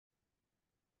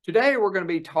Today, we're going to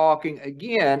be talking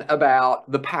again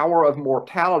about the power of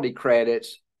mortality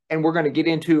credits, and we're going to get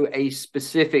into a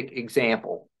specific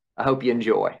example. I hope you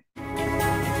enjoy.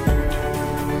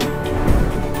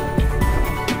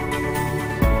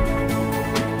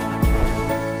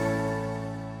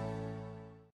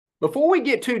 Before we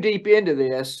get too deep into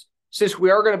this, since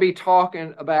we are going to be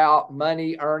talking about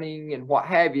money, earning, and what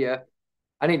have you,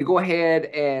 I need to go ahead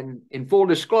and, in full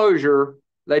disclosure,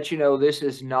 let you know this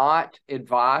is not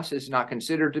advice. It's not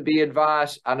considered to be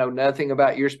advice. I know nothing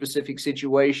about your specific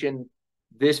situation.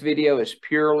 This video is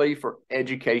purely for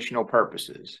educational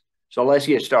purposes. So let's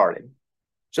get started.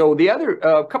 So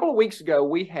a couple of weeks ago,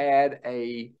 we had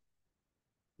a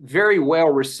very well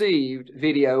received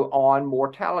video on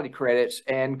mortality credits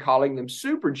and calling them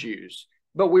super Jews.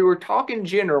 But we were talking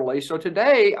generally. So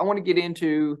today I want to get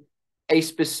into a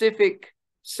specific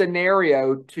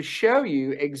scenario to show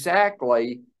you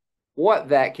exactly what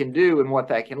that can do and what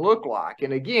that can look like.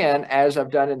 And again, as I've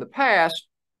done in the past,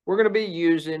 we're going to be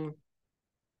using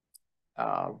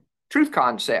Truth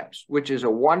Concepts, which is a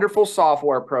wonderful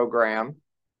software program,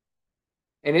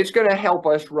 and it's going to help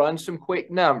us run some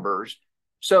quick numbers.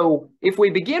 So if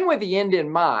we begin with the end in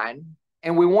mind,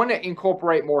 and we want to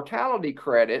incorporate mortality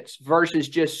credits versus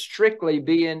just strictly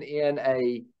being in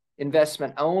a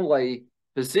investment only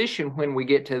position when we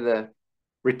get to the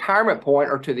retirement point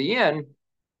or to the end,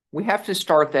 we have to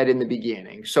start that in the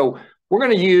beginning. So we're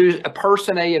going to use a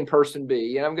person A and person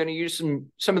B, and I'm going to use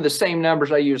some of the same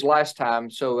numbers I used last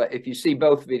time, so that if you see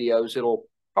both videos, it'll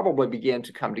probably begin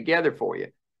to come together for you.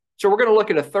 So we're going to look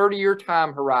at a 30-year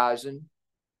time horizon.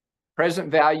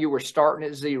 Present value, we're starting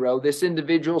at zero. This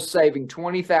individual's saving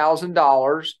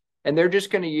 $20,000, and they're just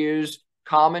going to use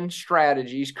common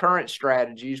strategies, current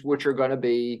strategies, which are going to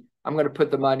be, I'm going to put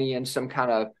the money in some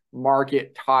kind of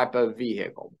market type of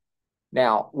vehicle.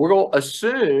 Now, we'll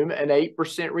assume an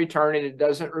 8% return, and it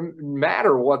doesn't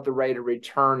matter what the rate of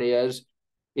return is.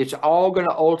 It's all going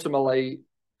to ultimately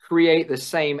create the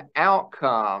same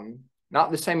outcome,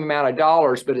 not the same amount of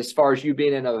dollars, but as far as you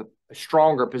being in a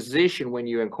stronger position when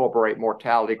you incorporate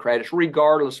mortality credits,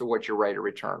 regardless of what your rate of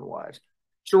return was.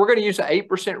 So we're going to use an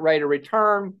 8% rate of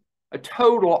return, a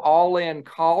total all-in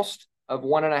cost of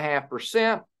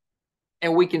 1.5%,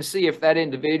 and we can see if that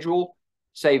individual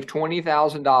saved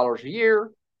 $20,000 a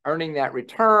year, earning that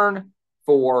return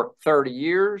for 30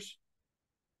 years.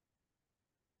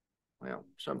 Well,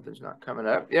 something's not coming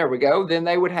up. There we go. Then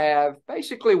they would have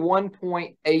basically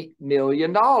 $1.8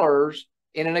 million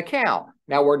in an account.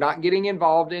 Now, we're not getting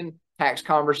involved in tax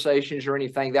conversations or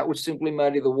anything. That would simply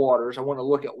muddy the waters. I want to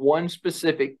look at one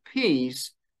specific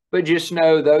piece, but just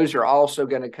know those are also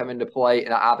going to come into play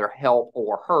and either help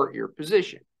or hurt your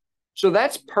position. So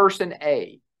that's person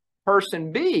A.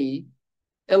 Person B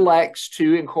elects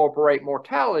to incorporate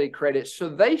mortality credits. So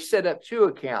they set up two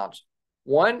accounts.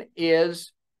 One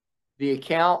is the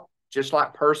account just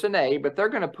like person A, but they're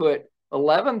going to put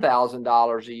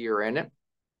 $11,000 a year in it.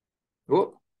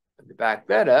 Whoop, let me back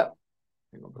that up.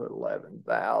 I'm going to put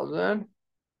 11,000.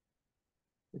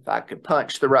 If I could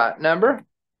punch the right number.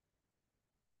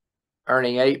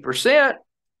 Earning 8%.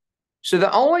 So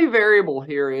the only variable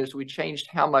here is we changed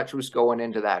how much was going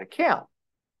into that account.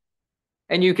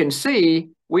 And you can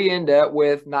see we end up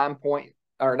with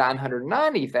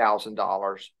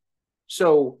 $990,000.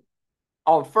 So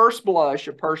on first blush,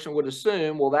 a person would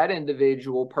assume, well, that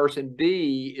individual, person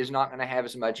B, is not going to have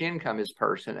as much income as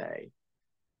person A.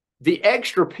 The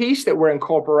extra piece that we're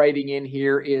incorporating in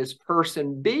here is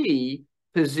person B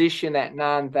position that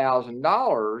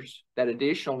 $9,000, that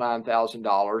additional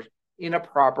 $9,000, in a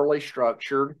properly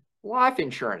structured life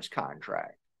insurance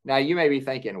contract. Now, you may be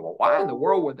thinking, well, why in the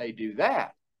world would they do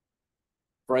that?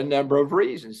 For a number of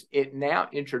reasons. It now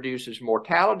introduces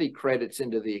mortality credits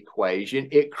into the equation.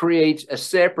 It creates a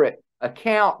separate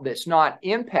account that's not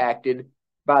impacted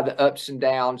by the ups and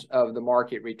downs of the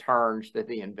market returns that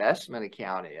the investment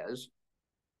account is.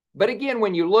 But again,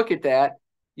 when you look at that,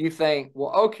 you think,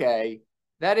 well, okay,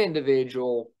 that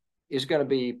individual is going to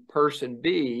be, person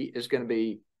B is going to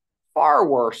be far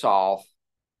worse off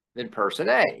than person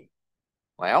A.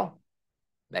 Well,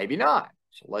 maybe not.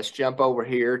 So let's jump over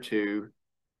here to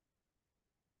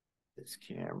this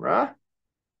camera.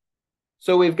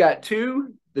 So we've got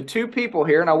the two people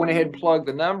here, and I went ahead and plugged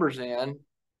the numbers in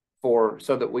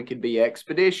so that we could be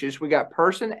expeditious. We got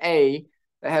person A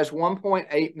that has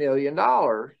 $1.8 million,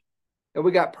 and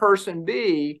we got person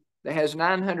B that has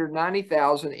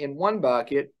 $990,000 in one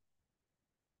bucket,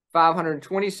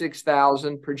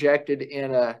 $526,000 projected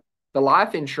in the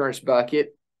life insurance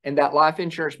bucket, and that life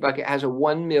insurance bucket has a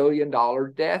 $1 million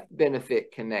death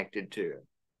benefit connected to it.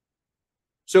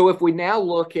 So if we now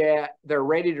look at they're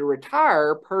ready to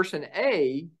retire, person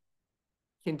A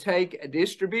can take a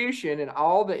distribution, and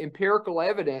all the empirical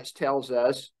evidence tells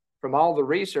us from all the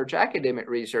research, academic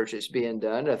research that's being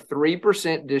done, a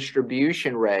 3%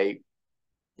 distribution rate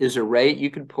is a rate you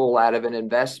can pull out of an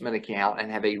investment account and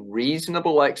have a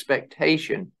reasonable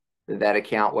expectation that that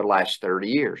account would last 30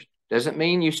 years. Doesn't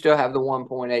mean you still have the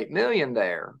 1.8 million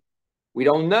there. We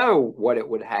don't know what it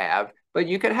would have, but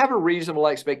you could have a reasonable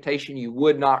expectation you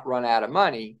would not run out of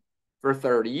money for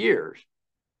 30 years.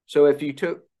 So if you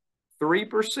took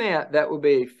 3%, that would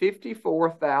be a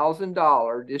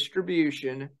 $54,000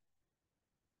 distribution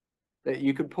that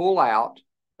you could pull out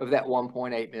of that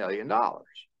 $1.8 million.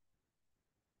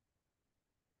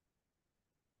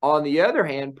 On the other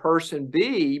hand, person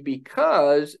B,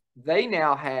 because they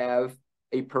now have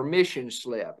a permission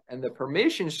slip, and the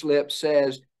permission slip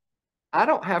says, I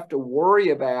don't have to worry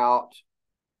about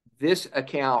this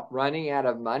account running out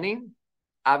of money.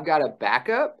 I've got a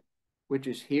backup, which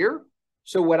is here.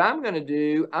 So what I'm going to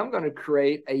do, I'm going to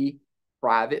create a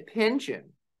private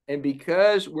pension. And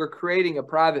because we're creating a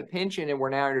private pension and we're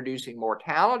now introducing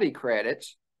mortality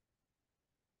credits,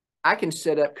 I can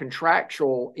set up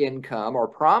contractual income or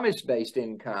promise-based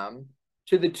income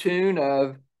to the tune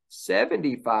of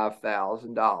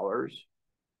 $75,000.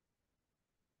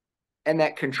 And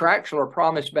that contractual or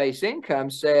promise-based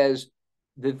income says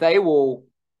that they will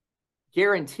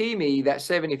guarantee me that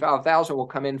 $75,000 will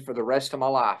come in for the rest of my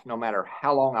life, no matter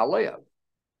how long I live.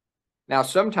 Now,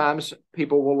 sometimes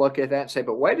people will look at that and say,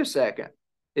 but wait a second,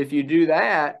 if you do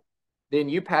that, then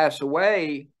you pass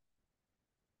away,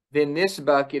 then this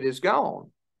bucket is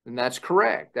gone. And that's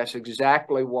correct. That's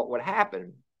exactly what would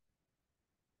happen.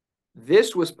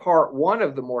 This was part one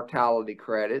of the mortality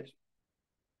credit.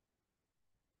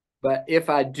 But if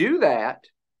I do that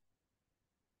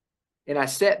and I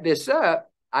set this up,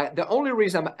 the only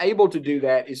reason I'm able to do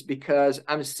that is because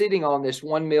I'm sitting on this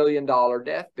 $1 million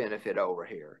death benefit over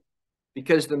here.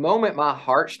 Because the moment my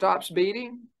heart stops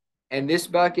beating and this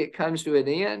bucket comes to an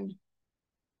end,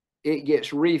 it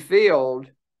gets refilled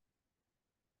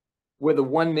with a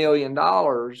 $1 million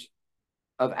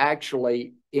of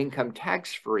actually income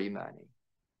tax-free money.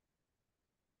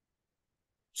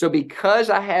 So because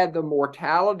I had the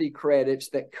mortality credits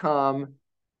that come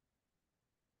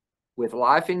with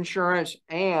life insurance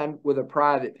and with a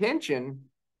private pension,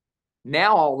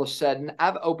 now all of a sudden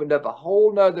I've opened up a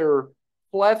whole nother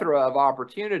plethora of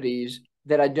opportunities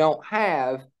that I don't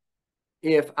have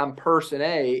if I'm person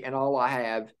A and all I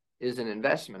have is an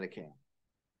investment account.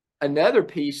 Another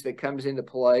piece that comes into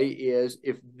play is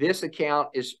if this account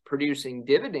is producing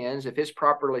dividends, if it's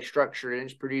properly structured and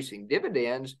it's producing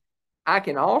dividends, I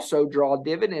can also draw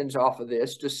dividends off of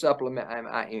this to supplement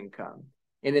my income.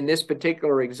 And in this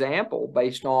particular example,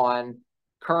 based on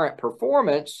current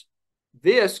performance,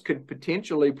 this could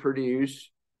potentially produce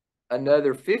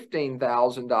another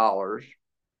 $15,000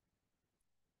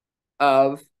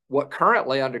 of what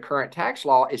currently under current tax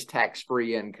law is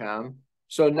tax-free income.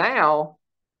 So now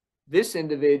this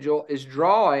individual is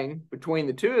drawing, between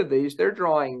the two of these, they're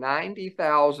drawing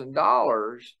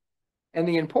 $90,000. And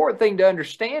the important thing to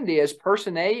understand is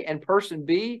person A and person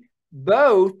B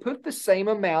both put the same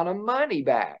amount of money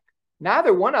back.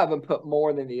 Neither one of them put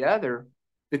more than the other.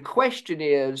 The question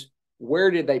is,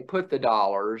 where did they put the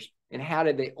dollars and how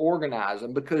did they organize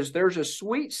them? Because there's a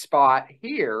sweet spot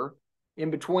here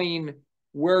in between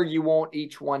where you want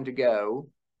each one to go.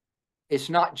 It's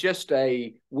not just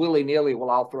a willy-nilly, well,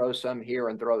 I'll throw some here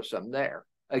and throw some there.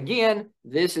 Again,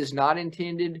 this is not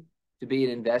intended to be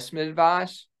an investment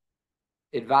advice.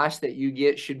 Advice that you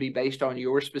get should be based on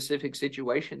your specific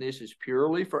situation. This is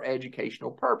purely for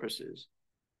educational purposes.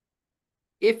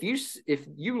 If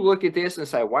you look at this and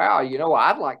say, wow, you know,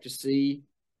 I'd like to see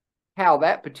how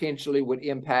that potentially would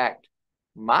impact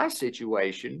my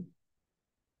situation,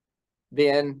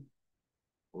 then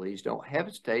please don't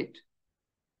hesitate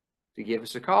to give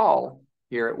us a call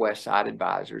here at Westside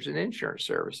Advisors and Insurance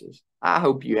Services. I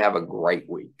hope you have a great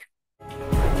week.